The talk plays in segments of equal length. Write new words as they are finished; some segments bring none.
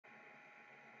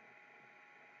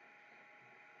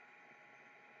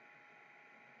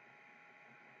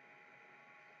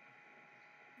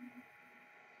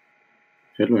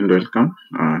Hello and welcome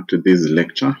to this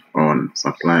lecture on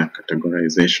supplier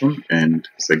categorization and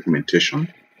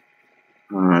segmentation.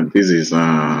 This is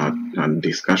a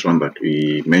discussion that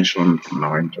we mentioned in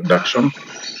our introduction,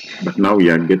 but now we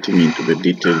are getting into the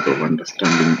details of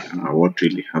understanding what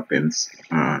really happens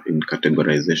in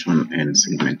categorization and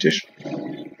segmentation.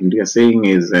 And we are saying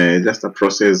is just a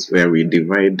process where we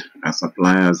divide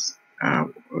suppliers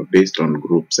based on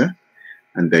groups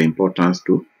and their importance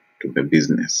to the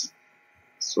business.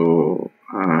 So,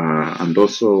 and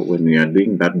also when we are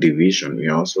doing that division, we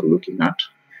are also looking at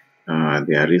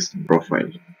their risk profile.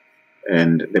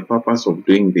 And the purpose of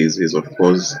doing this is, of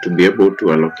course, to be able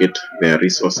to allocate their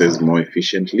resources more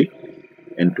efficiently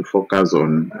and to focus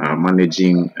on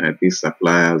managing these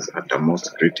suppliers that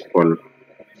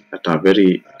are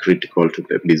very critical to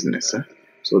the business.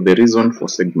 So the reason for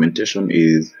segmentation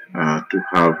is to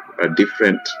have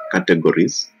different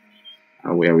categories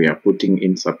where we are putting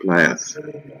in suppliers.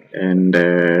 And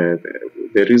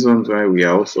the reasons why we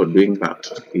are also doing that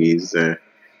is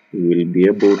we will be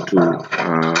able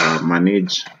to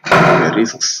manage the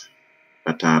risks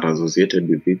that are associated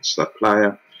with each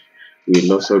supplier. We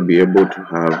will also be able to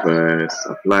have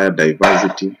supplier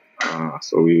diversity.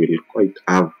 So we will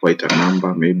have quite a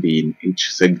number, maybe in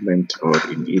each segment or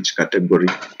in each category.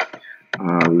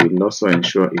 We will also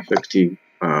ensure effective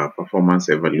performance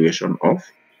evaluation of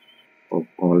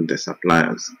all the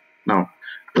suppliers. Now,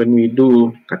 when we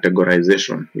do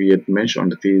categorization, we had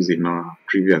mentioned this in our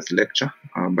previous lecture,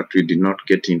 but we did not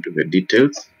get into the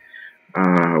details.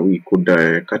 We could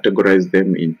categorize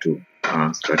them into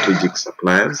strategic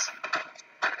suppliers.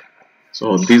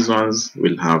 So these ones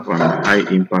will have a high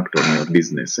impact on your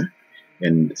business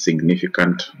and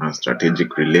significant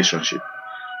strategic relationship.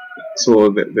 So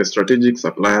the strategic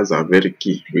suppliers are very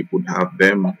key. We could have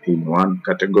them in one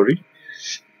category.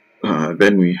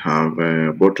 Then we have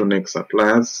bottleneck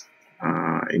suppliers.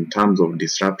 In terms of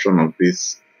disruption of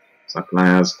these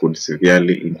suppliers could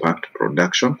severely impact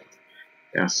production.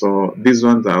 Yeah, so these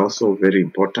ones are also very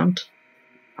important.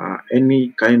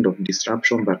 Any kind of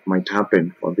disruption that might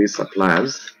happen for these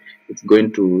suppliers, it's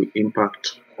going to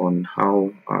impact on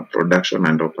how production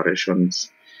and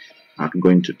operations are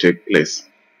going to take place.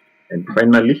 And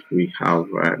finally, we have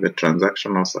the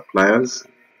transactional suppliers.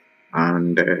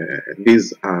 And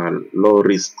these are low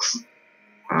risks,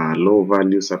 low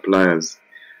value suppliers,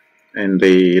 and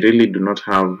they really do not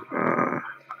have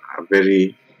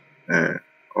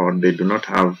or they do not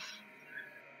have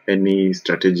any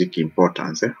strategic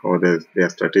importance, or their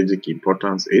strategic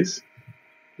importance is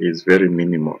very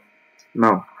minimal.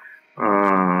 Now,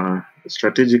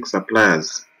 strategic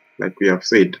suppliers, like we have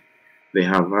said, they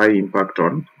have high impact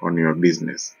on your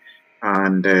business.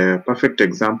 And a perfect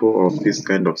example of this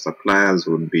kind of suppliers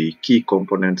would be key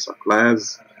component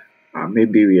suppliers.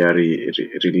 Maybe we are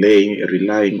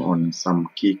relying on some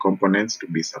key components to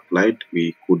be supplied.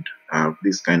 We could have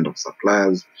this kind of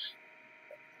suppliers.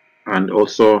 And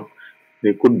also,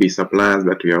 they could be suppliers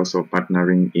that we are also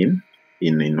partnering in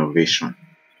innovation.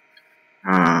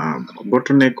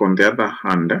 Bottleneck, on the other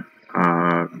hand,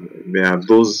 there are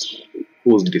those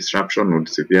whose disruption would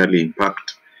severely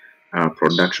impact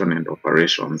production and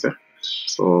operations.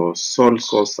 So sole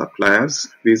source suppliers,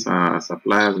 these are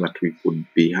suppliers that we could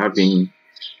be having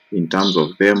in terms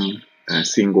of them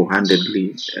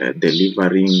single-handedly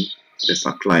delivering the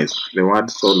supplies. The word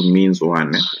sole means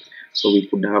one. So we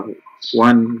could have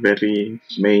one very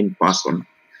main person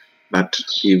that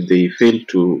if they fail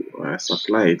to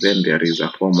supply, then there is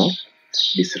a form of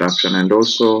disruption. And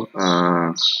also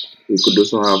we could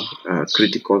also have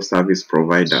critical service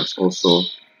providers also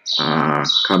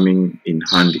coming in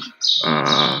handy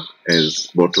as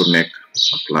bottleneck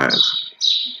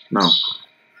suppliers. Now,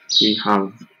 we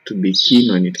have to be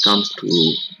keen when it comes to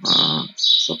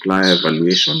supplier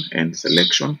evaluation and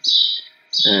selection.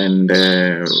 And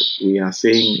we are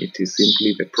saying it is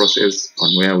simply the process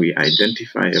on where we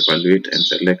identify, evaluate, and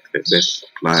select the best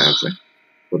suppliers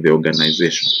for the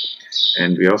organization.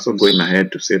 And we're also going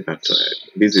ahead to say that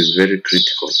this is very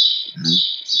critical.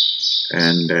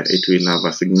 And it will have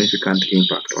a significant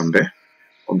impact on the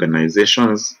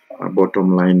organization's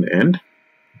bottom line and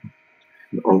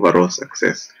the overall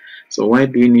success. So why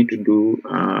do we need to do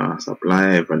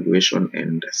supplier evaluation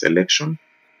and selection?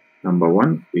 Number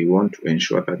one, we want to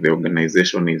ensure that the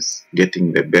organization is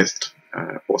getting the best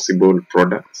possible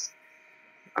products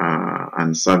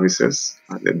and services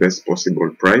at the best possible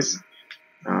price.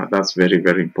 That's very,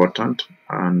 very important.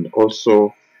 And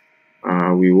also,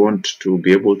 we want to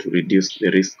be able to reduce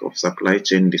the risk of supply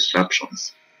chain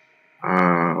disruptions.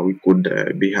 we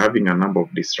could be having a number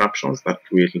of disruptions that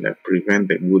will prevent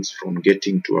the goods from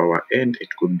getting to our end. It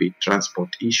could be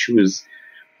transport issues,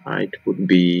 it could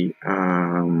be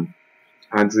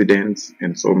accidents,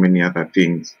 and so many other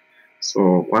things.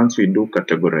 So once we do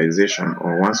categorization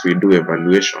or once we do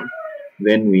evaluation,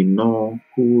 then we know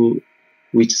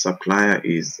which supplier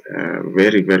is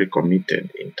very, very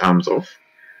committed in terms of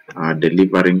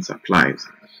delivering supplies.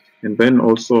 And then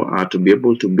also to be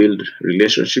able to build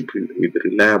relationship with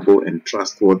reliable and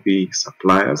trustworthy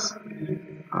suppliers.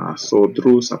 So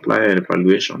through supplier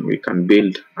evaluation, we can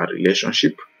build a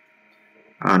relationship.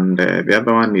 And the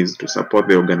other one is to support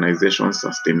the organization's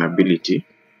sustainability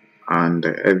and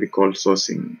ethical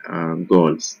sourcing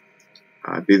goals.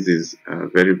 This is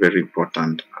very, very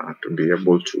important to be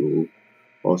able to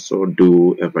also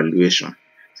do evaluation.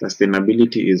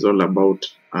 Sustainability is all about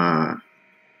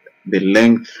the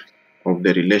length of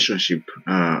the relationship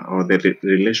or the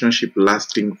relationship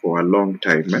lasting for a long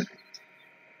time,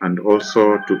 and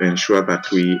also to ensure that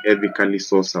we ethically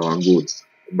source our goods.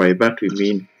 By that we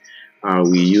mean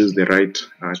we use the right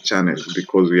channels,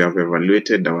 because we have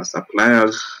evaluated our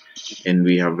suppliers and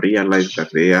we have realized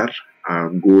that they are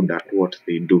good at what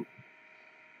they do.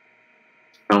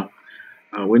 Now,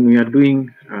 when we are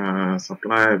doing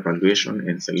supplier evaluation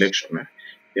and selection,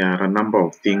 there are a number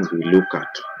of things we look at.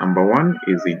 Number one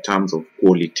is in terms of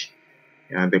quality.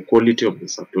 The quality of the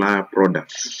supplier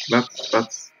products.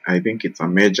 That's I think it's a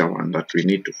major one that we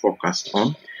need to focus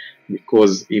on,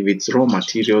 because if it's raw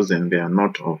materials and they are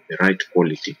not of the right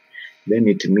quality, then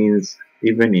it means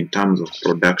even in terms of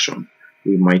production,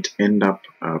 we might end up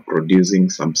producing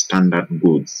substandard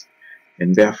goods,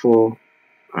 and therefore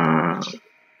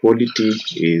quality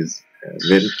is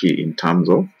very key in terms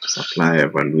of supplier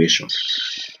evaluation.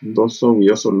 And also, we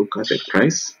also look at the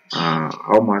price,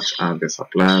 how much are the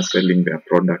suppliers selling their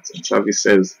products and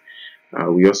services.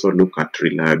 We also look at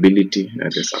reliability,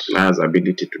 the supplier's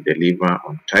ability to deliver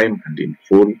on time and in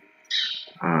full.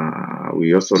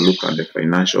 We also look at the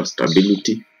financial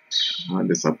stability,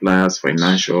 the supplier's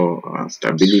financial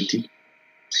stability.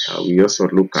 We also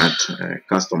look at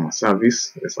customer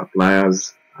service, the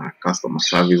supplier's customer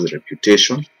service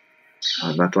reputation.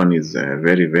 That one is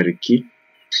very, very key.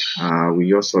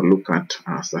 We also look at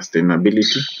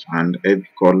sustainability and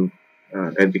ethical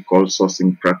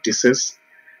sourcing practices.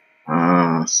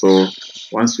 So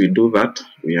once we do that,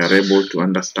 we are able to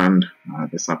understand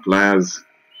the suppliers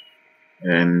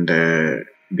and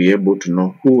be able to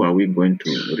know who are we going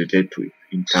to relate with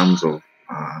in terms of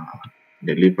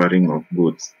delivering of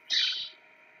goods.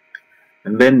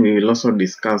 And then we will also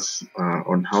discuss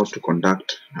on how to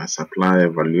conduct supplier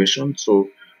evaluation. So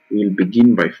we'll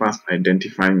begin by first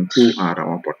identifying who are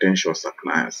our potential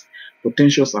suppliers.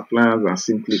 Potential suppliers are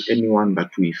simply anyone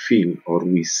that we feel or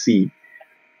we see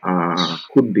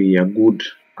could be a good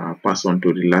person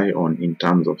to rely on in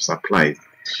terms of supplies.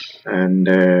 And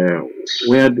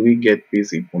where do we get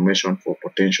this information for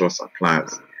potential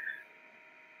suppliers?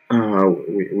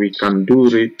 We can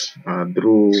do it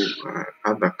through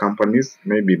other companies,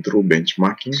 maybe through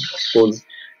benchmarking. Of course,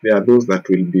 there are those that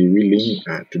will be willing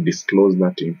to disclose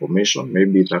that information.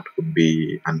 Maybe that could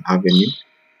be an avenue.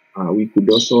 We could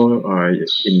also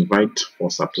invite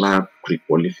for supplier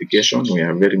pre-qualification,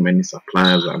 where very many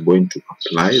suppliers are going to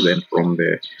apply. Then from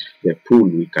the pool,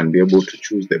 we can be able to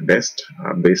choose the best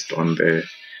based on the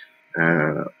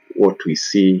what we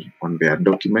see on their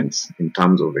documents in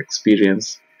terms of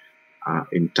experience,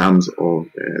 in terms of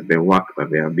the work that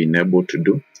they have been able to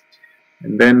do.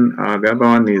 And then the other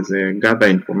one is gather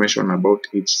information about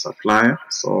each supplier.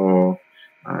 So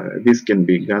this can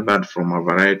be gathered from a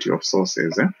variety of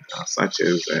sources, such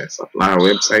as supplier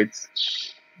websites,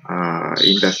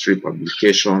 industry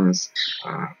publications,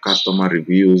 customer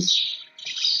reviews,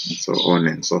 and so on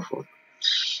and so forth.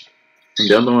 And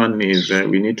the other one is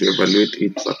we need to evaluate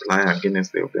each supplier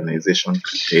against the organization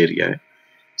criteria.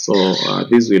 So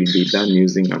this will be done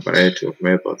using a variety of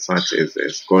methods, such as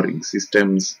scoring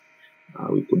systems.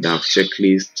 We could have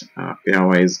checklists,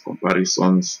 pairwise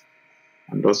comparisons,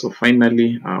 and also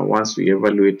finally, once we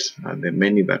evaluate the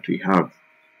many that we have,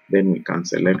 then we can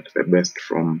select the best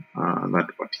from that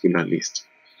particular list.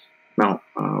 Now,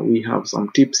 we have some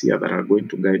tips here that are going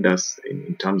to guide us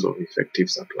in terms of effective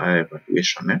supplier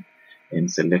evaluation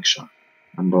and selection.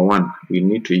 Number one, we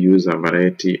need to use a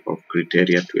variety of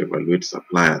criteria to evaluate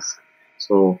suppliers.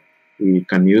 So we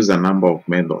can use a number of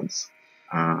methods.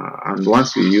 And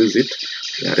once we use it,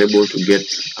 we are able to get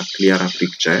a clearer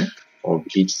picture of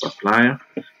each supplier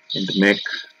and make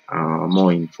a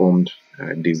more informed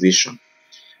decision.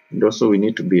 And also we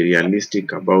need to be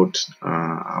realistic about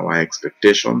our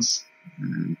expectations.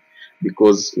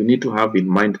 because we need to have in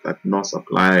mind that no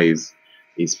supplier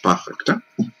is perfect.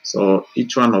 So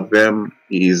each one of them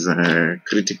is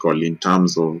critical in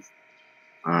terms of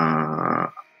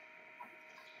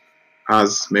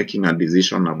us making a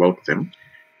decision about them,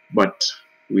 but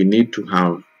we need to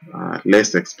have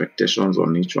less expectations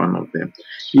on each one of them.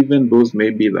 Even those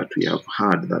maybe that we have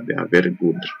heard that they are very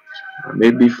good,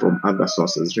 maybe from other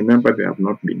sources. Remember, they have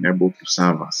not been able to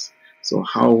serve us. So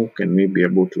how can we be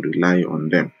able to rely on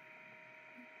them?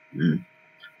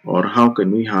 Or how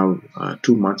can we have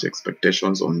too much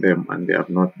expectations on them and they have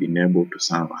not been able to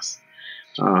serve us?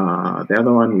 The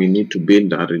other one, we need to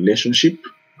build a relationship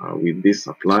with these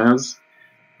suppliers,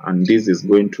 and this is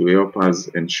going to help us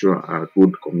ensure a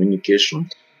good communication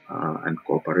and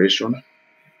cooperation.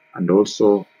 And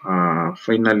also,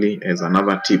 finally, as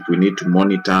another tip, we need to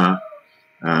monitor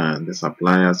the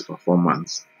supplier's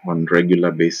performance on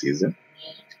regular basis.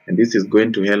 And this is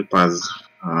going to help us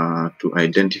to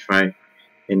identify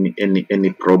any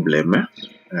problem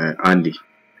early,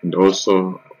 and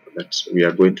also that we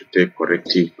are going to take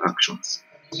corrective actions.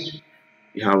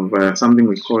 We have something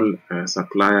we call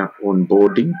supplier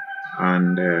onboarding,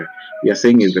 and we are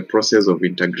saying is the process of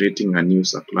integrating a new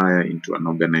supplier into an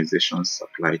organization's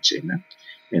supply chain.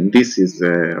 And this is,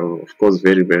 of course,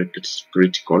 very, very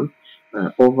critical.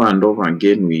 Over and over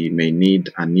again, we may need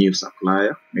a new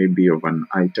supplier, maybe of an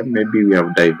item. Maybe we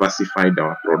have diversified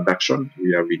our production.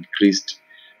 We have increased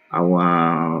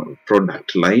our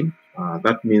product line.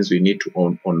 That means we need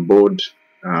to onboard,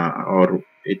 or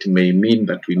it may mean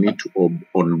that we need to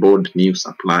onboard new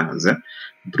suppliers.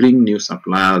 Bring new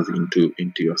suppliers into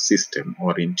your system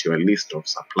or into your list of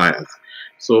suppliers.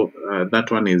 So that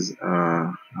one is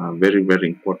very, very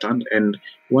important. And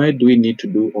why do we need to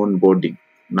do onboarding?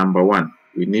 Number one,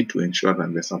 we need to ensure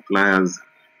that the suppliers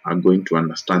are going to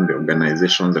understand the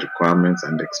organization's requirements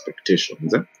and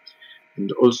expectations.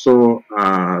 And also,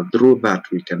 through that,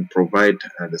 we can provide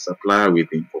the supplier with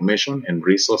information and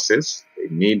resources they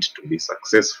need to be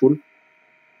successful.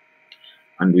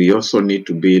 And we also need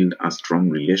to build a strong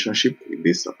relationship with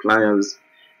these suppliers.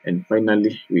 And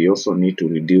finally, we also need to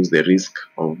reduce the risk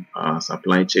of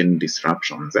supply chain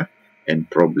disruptions and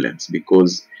problems,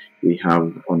 because we have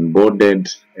onboarded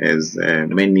as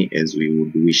many as we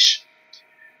would wish.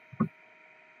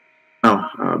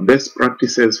 Now, best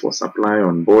practices for supplier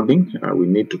onboarding. We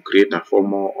need to create a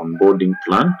formal onboarding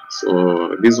plan.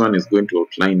 So this one is going to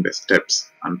outline the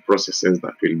steps and processes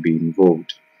that will be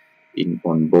involved in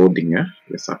onboarding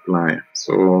the supplier.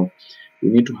 So we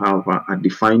need to have a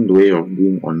defined way of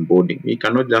doing onboarding. We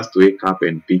cannot just wake up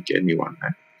and pick anyone.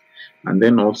 And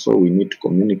then also we need to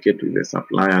communicate with the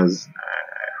suppliers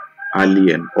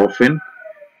early and often.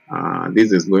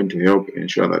 This is going to help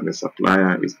ensure that the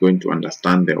supplier is going to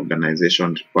understand the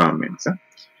organization requirements.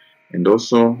 And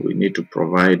also we need to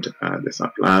provide the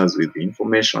suppliers with the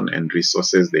information and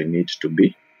resources they need to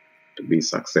be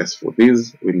successful.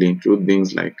 These will include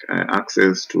things like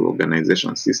access to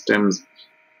organization systems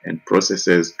and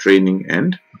processes, training,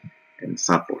 and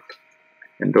support.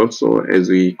 And also, as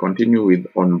we continue with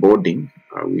onboarding,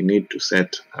 we need to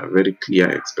set very clear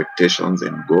expectations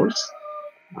and goals.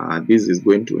 This is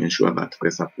going to ensure that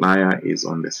the supplier is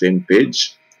on the same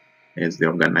page as the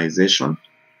organization.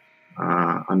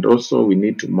 And also, we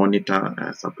need to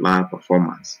monitor supplier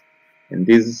performance. And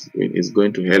this is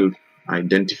going to help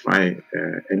identify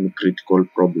any critical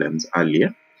problems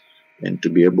earlier and to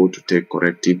be able to take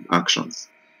corrective actions.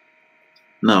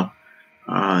 Now,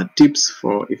 tips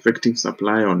for effective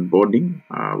supplier onboarding.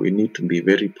 We need to be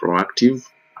very proactive.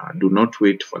 Do not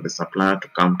wait for the supplier to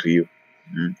come to you.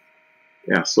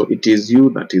 Yeah, so it is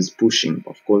you that is pushing,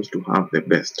 of course, to have the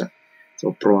best.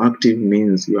 So proactive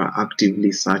means you are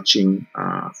actively searching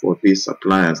for these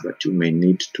suppliers that you may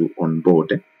need to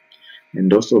onboard.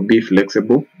 And also be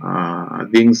flexible.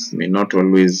 Things may not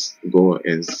always go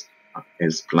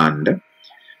as planned.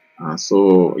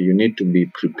 So you need to be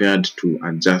prepared to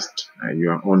adjust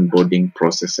your onboarding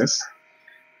processes.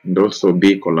 And also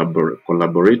be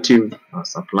collaborative.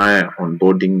 Supplier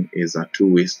onboarding is a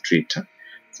two-way street.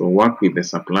 So work with the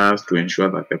suppliers to ensure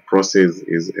that the process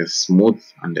is as smooth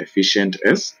and efficient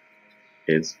as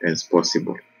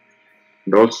possible.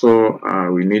 And also,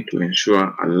 we need to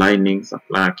ensure aligning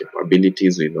supplier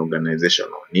capabilities with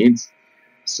organizational needs.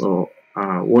 So,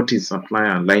 what is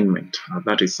supplier alignment?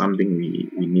 That is something we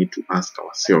need to ask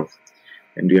ourselves.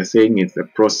 And we are saying it's the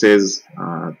process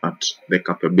that the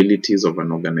capabilities of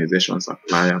an organization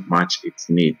supplier match its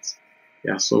needs.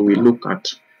 Yeah, so we look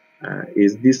at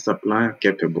is this supplier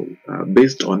capable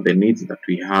based on the needs that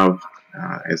we have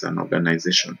as an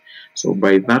organization. So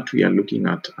by that, we are looking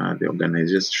at the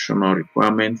organizational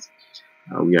requirements,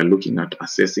 We are looking at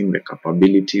assessing the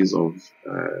capabilities of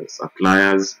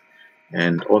suppliers,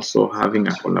 and also having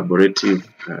a collaborative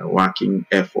working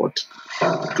effort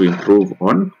to improve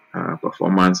on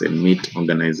performance and meet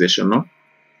organizational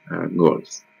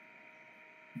goals.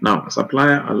 Now,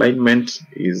 supplier alignment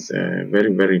is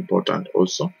very, very important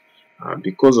also.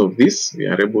 Because of this, we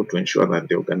are able to ensure that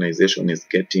the organization is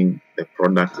getting the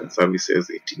products and services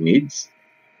it needs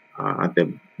at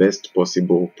the best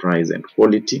possible price and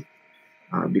quality.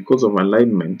 Because of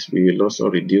alignment, we will also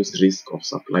reduce risk of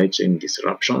supply chain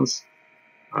disruptions.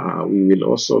 We will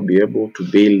also be able to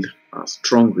build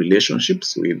strong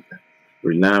relationships with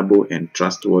reliable and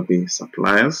trustworthy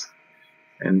suppliers.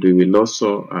 And we will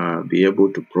also be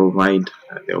able to provide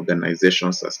the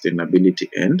organization's sustainability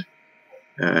and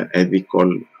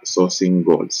ethical sourcing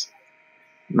goals.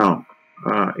 Now,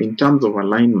 in terms of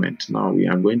alignment, now we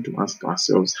are going to ask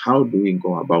ourselves, how do we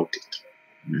go about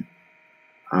it?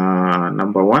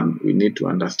 Number one, we need to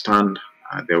understand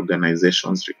the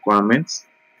organization's requirements.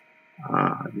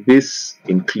 This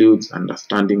includes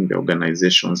understanding the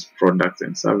organization's products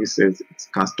and services, its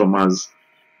customers.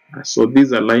 So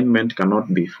this alignment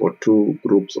cannot be for two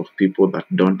groups of people that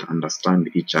don't understand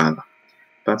each other.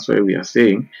 That's why we are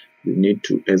saying you need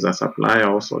to, as a supplier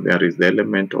also, there is the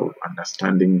element of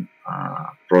understanding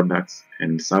products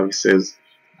and services,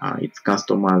 its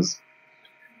customers,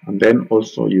 and then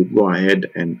also you go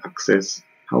ahead and assess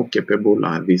how capable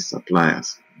are these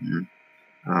suppliers.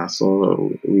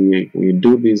 So we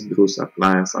do this through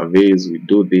supplier surveys, we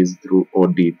do this through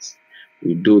audits,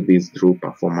 we do this through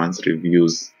performance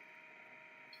reviews.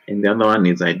 And the other one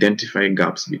is identify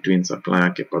gaps between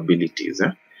supplier capabilities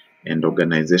and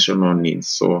organizational needs.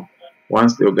 So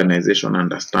once the organization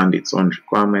understands its own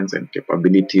requirements and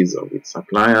capabilities of its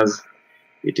suppliers,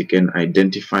 it can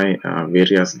identify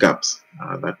various gaps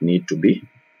that need to be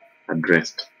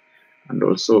addressed. And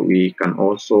also we can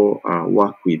also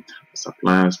work with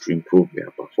suppliers to improve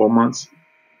their performance.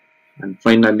 And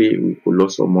finally, we could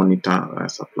also monitor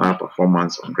supplier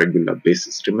performance on a regular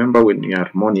basis. Remember, when we are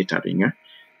monitoring,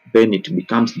 then it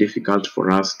becomes difficult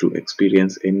for us to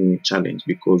experience any challenge,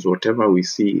 because whatever we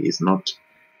see is not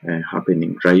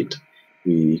happening right.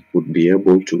 We could be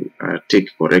able to take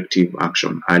corrective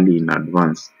action early in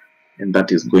advance, and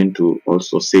that is going to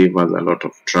also save us a lot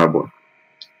of trouble.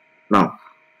 Now,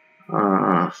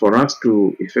 for us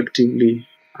to effectively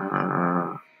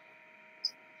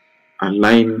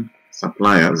align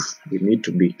suppliers, we need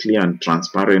to be clear and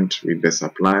transparent with the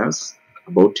suppliers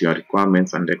about your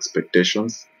requirements and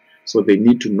expectations. So they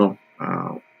need to know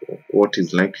what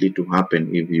is likely to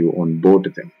happen if you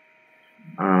onboard them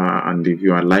and if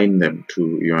you align them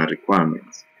to your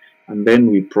requirements. And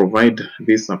then we provide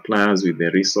these suppliers with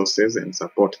the resources and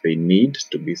support they need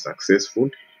to be successful.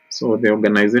 So the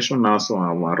organization also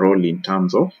have a role in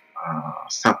terms of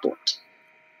support.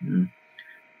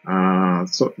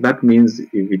 So that means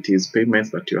if it is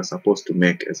payments that you are supposed to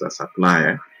make as a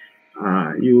supplier,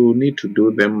 you need to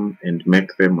do them and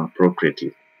make them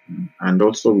appropriately. And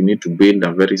also we need to build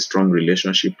a very strong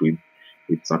relationship with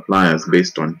suppliers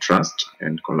based on trust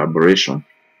and collaboration,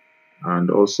 and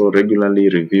also regularly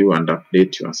review and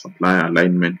update your supplier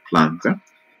alignment plans.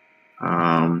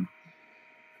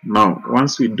 Now,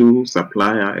 once we do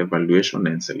supplier evaluation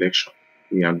and selection,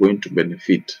 we are going to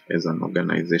benefit as an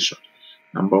organization.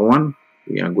 Number one,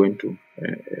 we are going to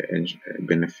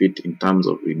benefit in terms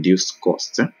of reduced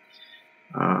costs.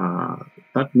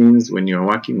 That means when you are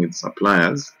working with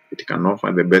suppliers, it can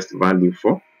offer the best value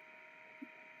for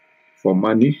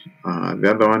money.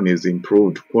 The other one is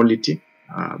improved quality.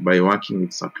 By working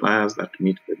with suppliers that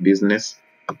meet the business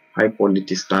high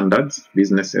quality standards,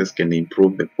 businesses can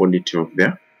improve the quality of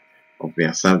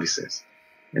their services.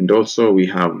 And also we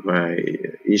have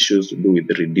issues to do with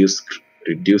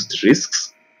reduced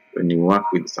risks. When you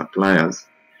work with suppliers,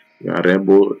 you are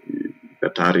able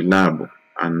that are reliable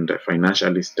and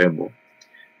financially stable.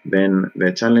 Then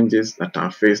the challenges that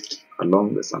are faced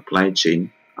along the supply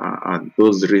chain,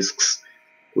 those risks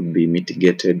could be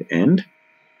mitigated and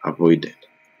avoided.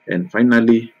 And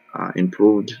finally,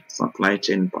 improved supply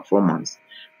chain performance.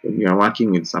 When we are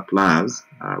working with suppliers,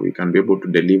 we can be able to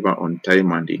deliver on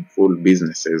time and in full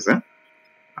businesses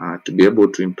to be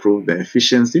able to improve the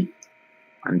efficiency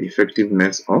and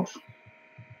effectiveness of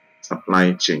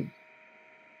supply chain.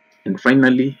 And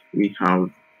finally, we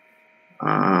have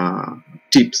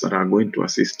tips that are going to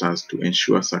assist us to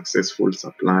ensure successful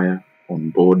supplier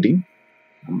onboarding.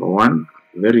 Number one,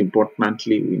 very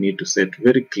importantly, we need to set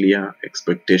very clear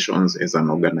expectations as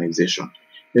an organization.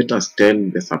 Let us tell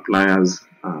the suppliers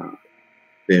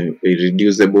the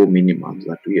irreducible minimums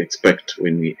that we expect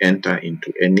when we enter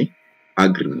into any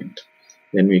agreement.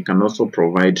 Then we can also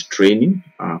provide training,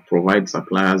 provide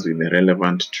suppliers with the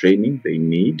relevant training they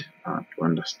need to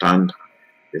understand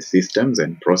the systems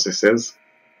and processes.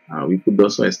 We could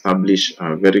also establish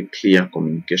very clear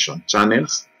communication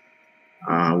channels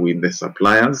with the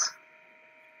suppliers,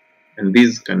 and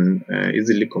these can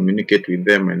easily communicate with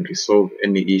them and resolve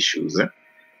any issues.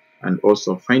 And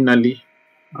also, finally,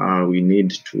 we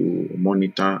need to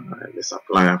monitor the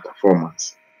supplier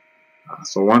performance.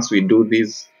 So once we do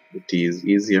this, it is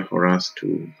easier for us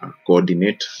to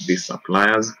coordinate these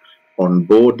suppliers,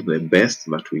 onboard the best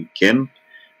that we can,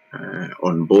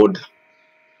 onboard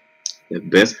the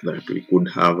best that we could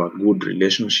have a good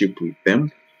relationship with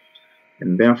them.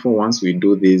 And therefore, once we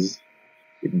do this,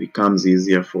 it becomes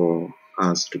easier for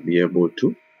us to be able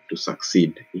to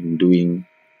succeed in doing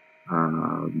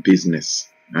business.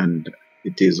 And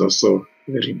it is also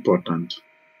very important